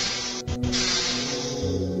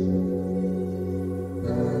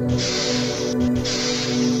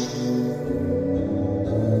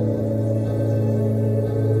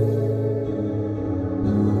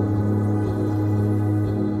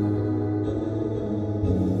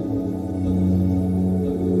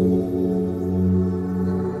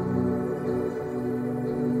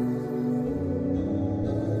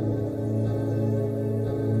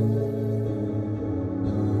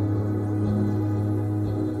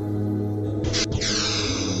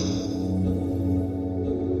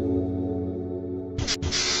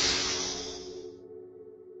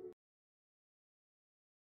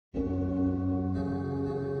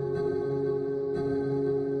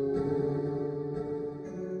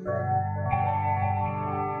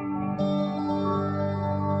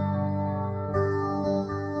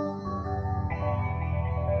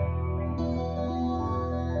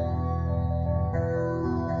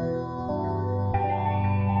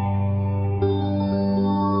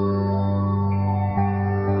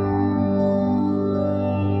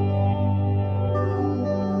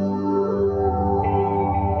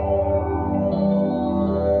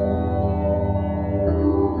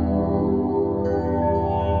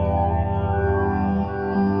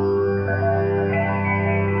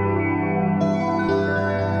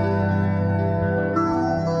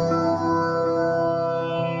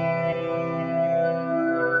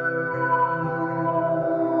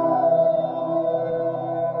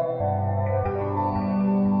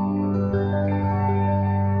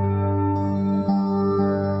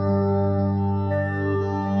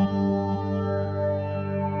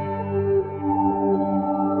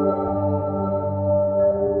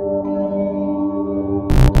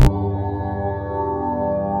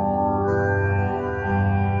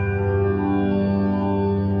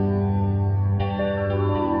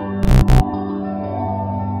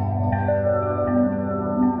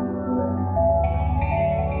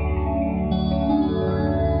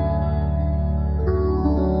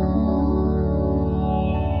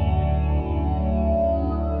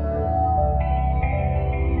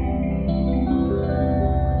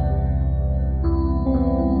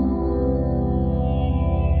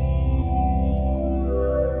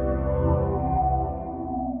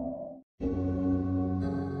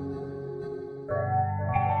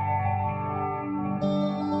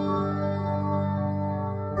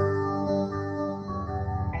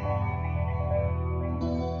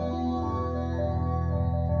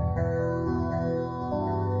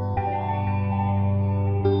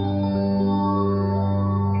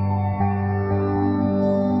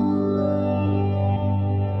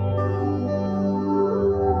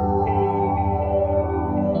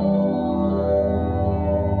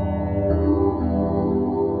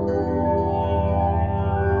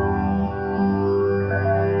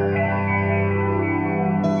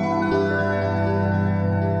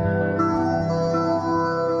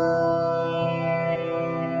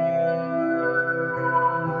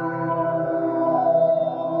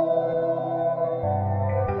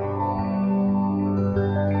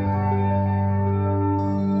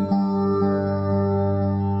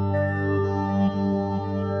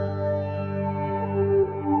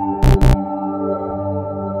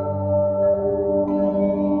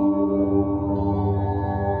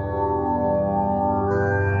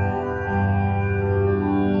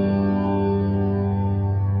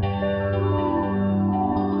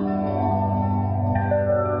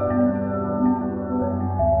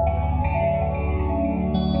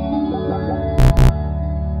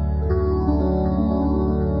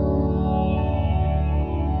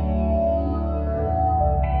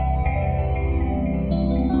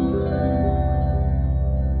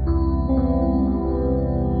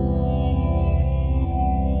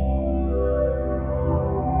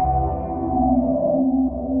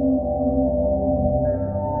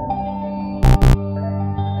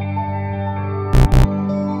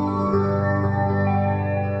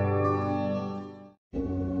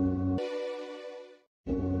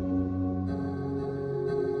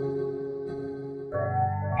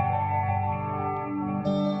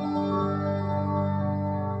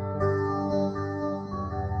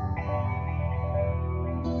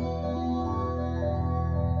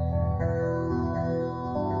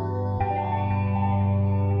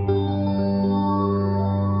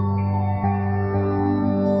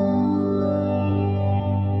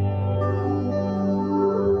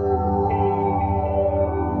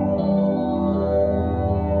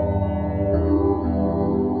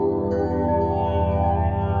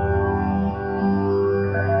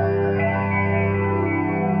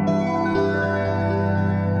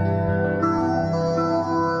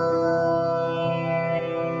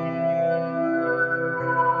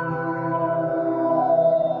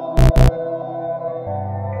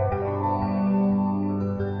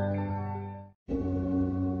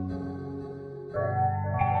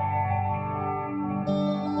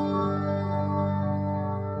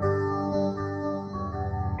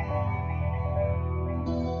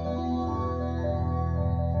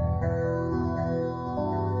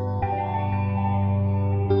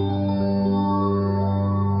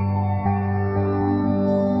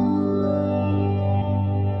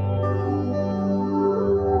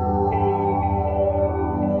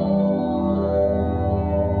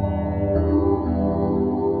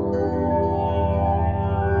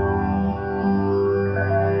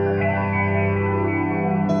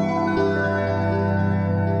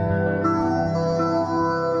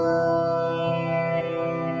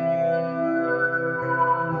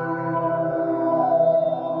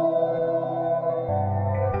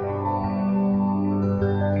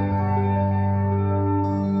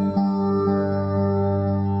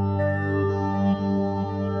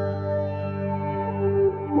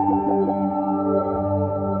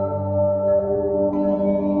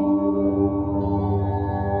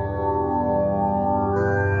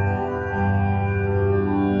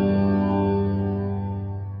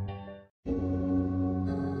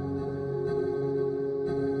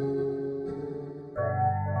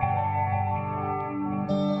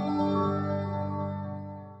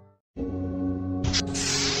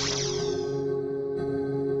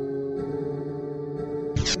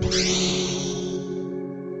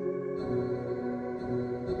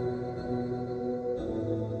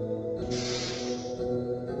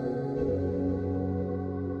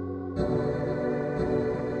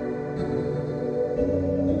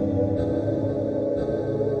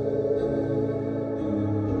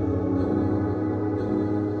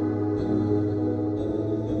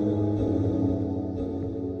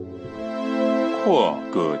 Poor,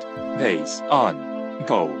 good, pace, on,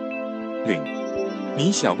 go. Leng，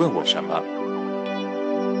你想问我什么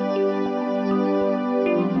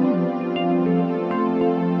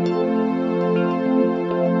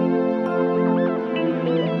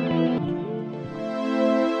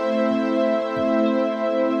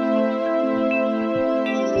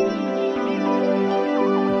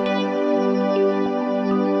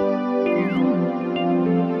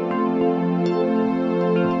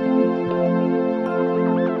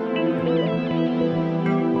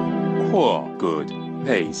？Poor, good,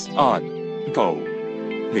 pace, on, go.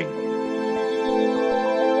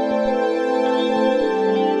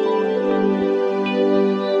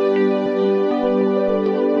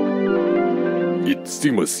 Leng，It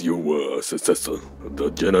seems you were a successor.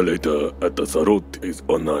 The generator at the Sarut is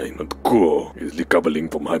online and Kuo is recovering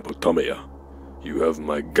from hypothermia. You have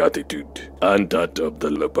my gratitude and that of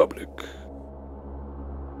the Republic.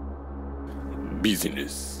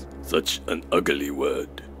 Business, such an ugly word.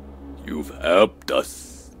 You've helped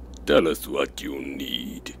us. Tell us what you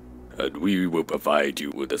need, and we will provide you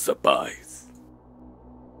with the supplies.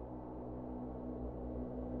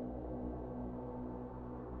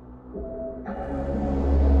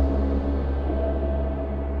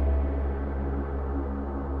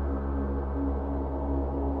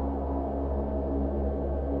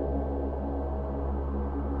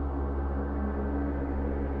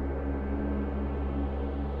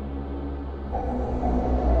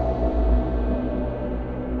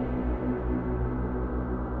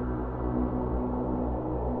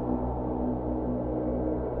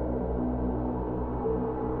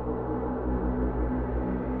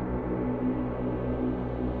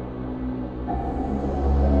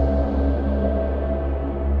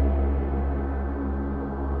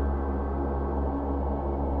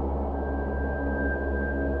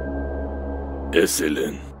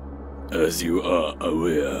 Excellent. As you are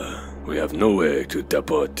aware, we have no way to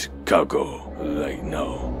deport cargo right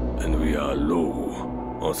now, and we are low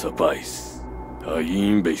on supplies. Our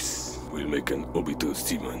in-base will make an orbital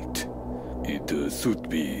cement. It should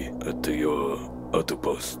be at your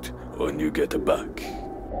outpost when you get back.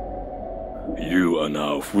 You are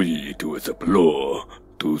now free to explore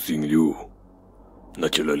to Xinglu.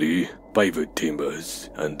 Naturally, private timbers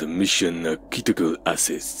and the mission critical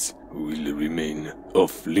assets will remain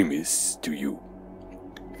off limits to you.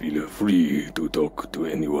 Feel free to talk to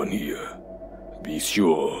anyone here. Be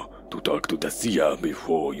sure to talk to Daxia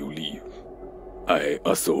before you leave. I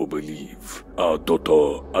also believe our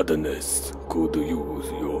daughter Adonis could use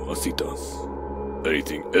your assistance.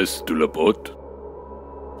 Anything else to report?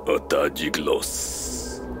 A tragic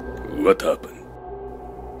loss. What happened?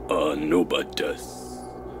 Nobody does.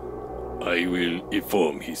 I will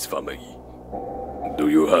inform his family. Do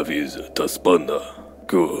you have his transponder?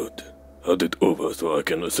 Good. Hand it over so I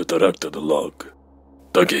can extract the log.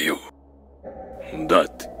 Thank you.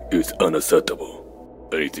 That is unacceptable.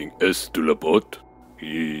 Anything else to report?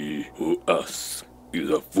 He who asks is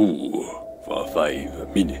a fool for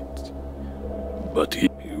 5 minutes. But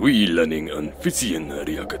we learning on fission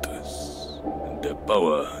reactors. The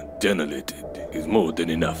power generated is more than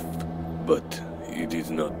enough, but it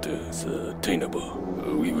is not sustainable.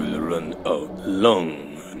 We will run out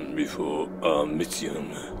long before our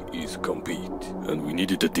mission is complete, and we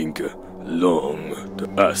need to think long to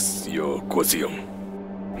ask your question.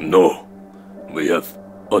 No, we have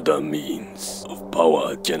other means of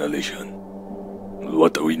power generation.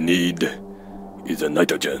 What we need is a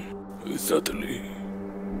nitrogen, certainly.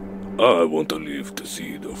 I want to live to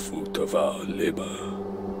see the fruit of our labor.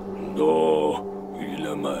 No,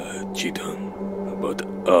 will my children, but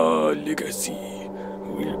our legacy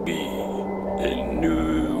will be a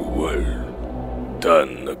new world.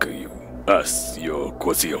 Thank you. Ask your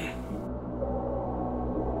question.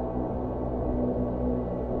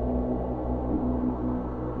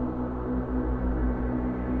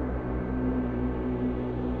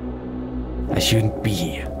 I shouldn't be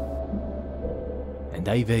here. And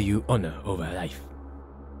I value honor over life.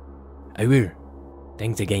 I will.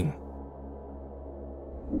 Thanks again.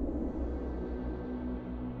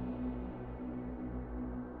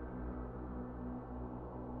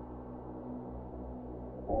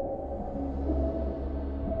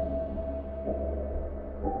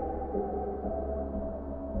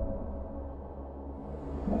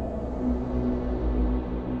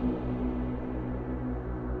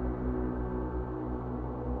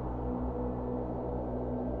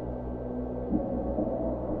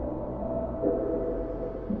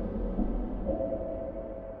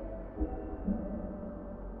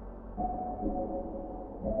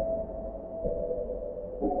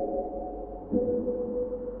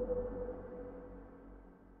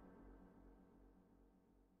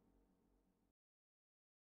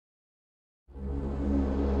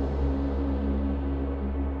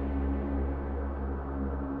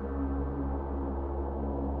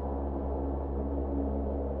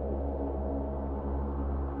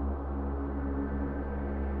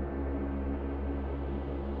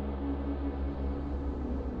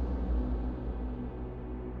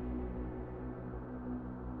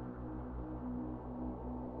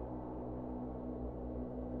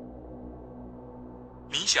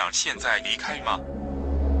 想现在离开吗？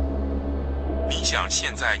你想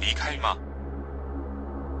现在离开吗？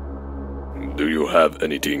 Do you have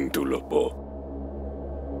anything to report?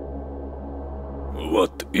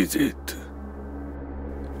 What is it?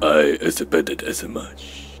 I expected as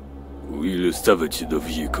much. We'll salvage the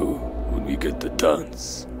vehicle when we get the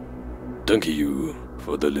tons. Thank you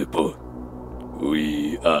for the report.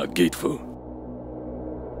 We are grateful.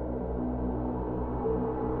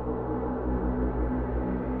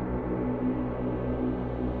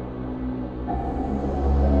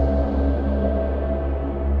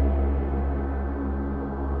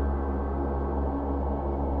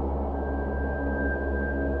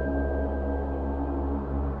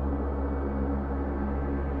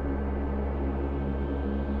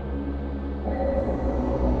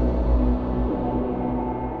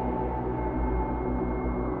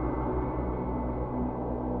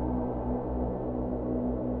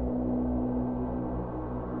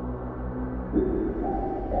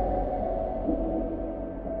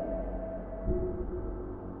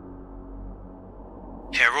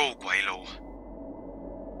 Hero 鬼佬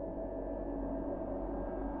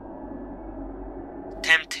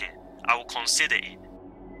Tempting, I will consider it.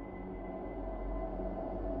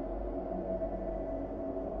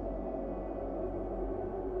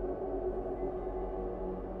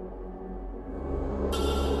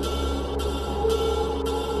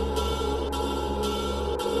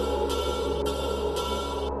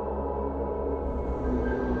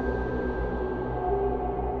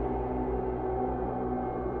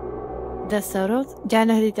 The Syaoran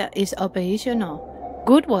generator is operational.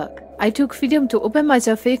 Good work. I took freedom to open my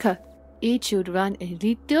faker. It should run a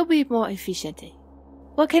little bit more efficiently.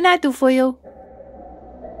 What can I do for you?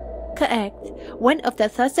 Correct. One of the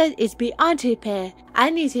thrusters is beyond repair.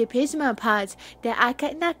 I need replacement parts that I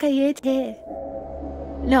cannot create here.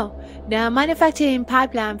 No, the manufacturing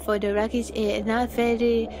pipeline for the rockets is not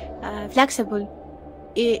very flexible.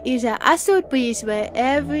 It is an absolute breeze where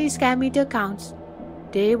every square meter counts.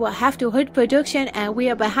 They will have to hit production and we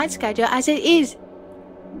are behind schedule as it is.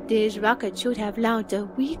 This rocket should have launched a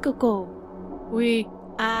week ago.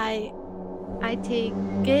 I take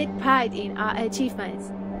great pride in our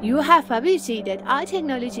achievements. You have probably seen that our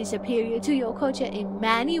technology is superior to your culture in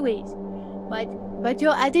many ways. But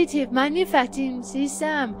your additive manufacturing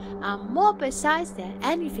systems are more precise than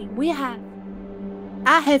anything we have.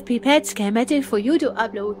 I have prepared schematics for you to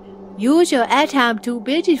upload. Use your airtime to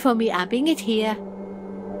build it for me and bring it here.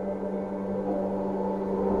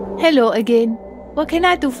 Hello again. What can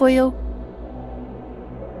I do for you?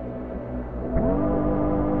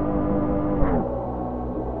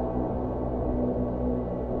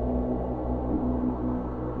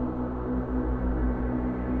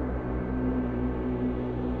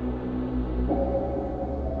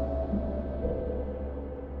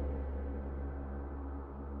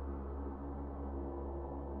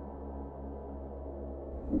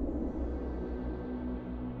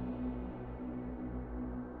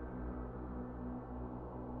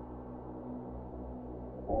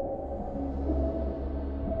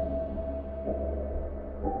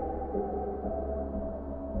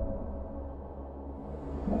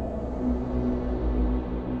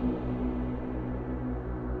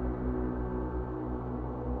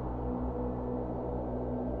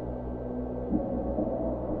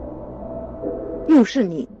 “又是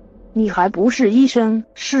你，你还不是医生，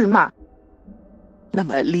是吗？”“那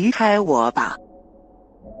么离开我吧。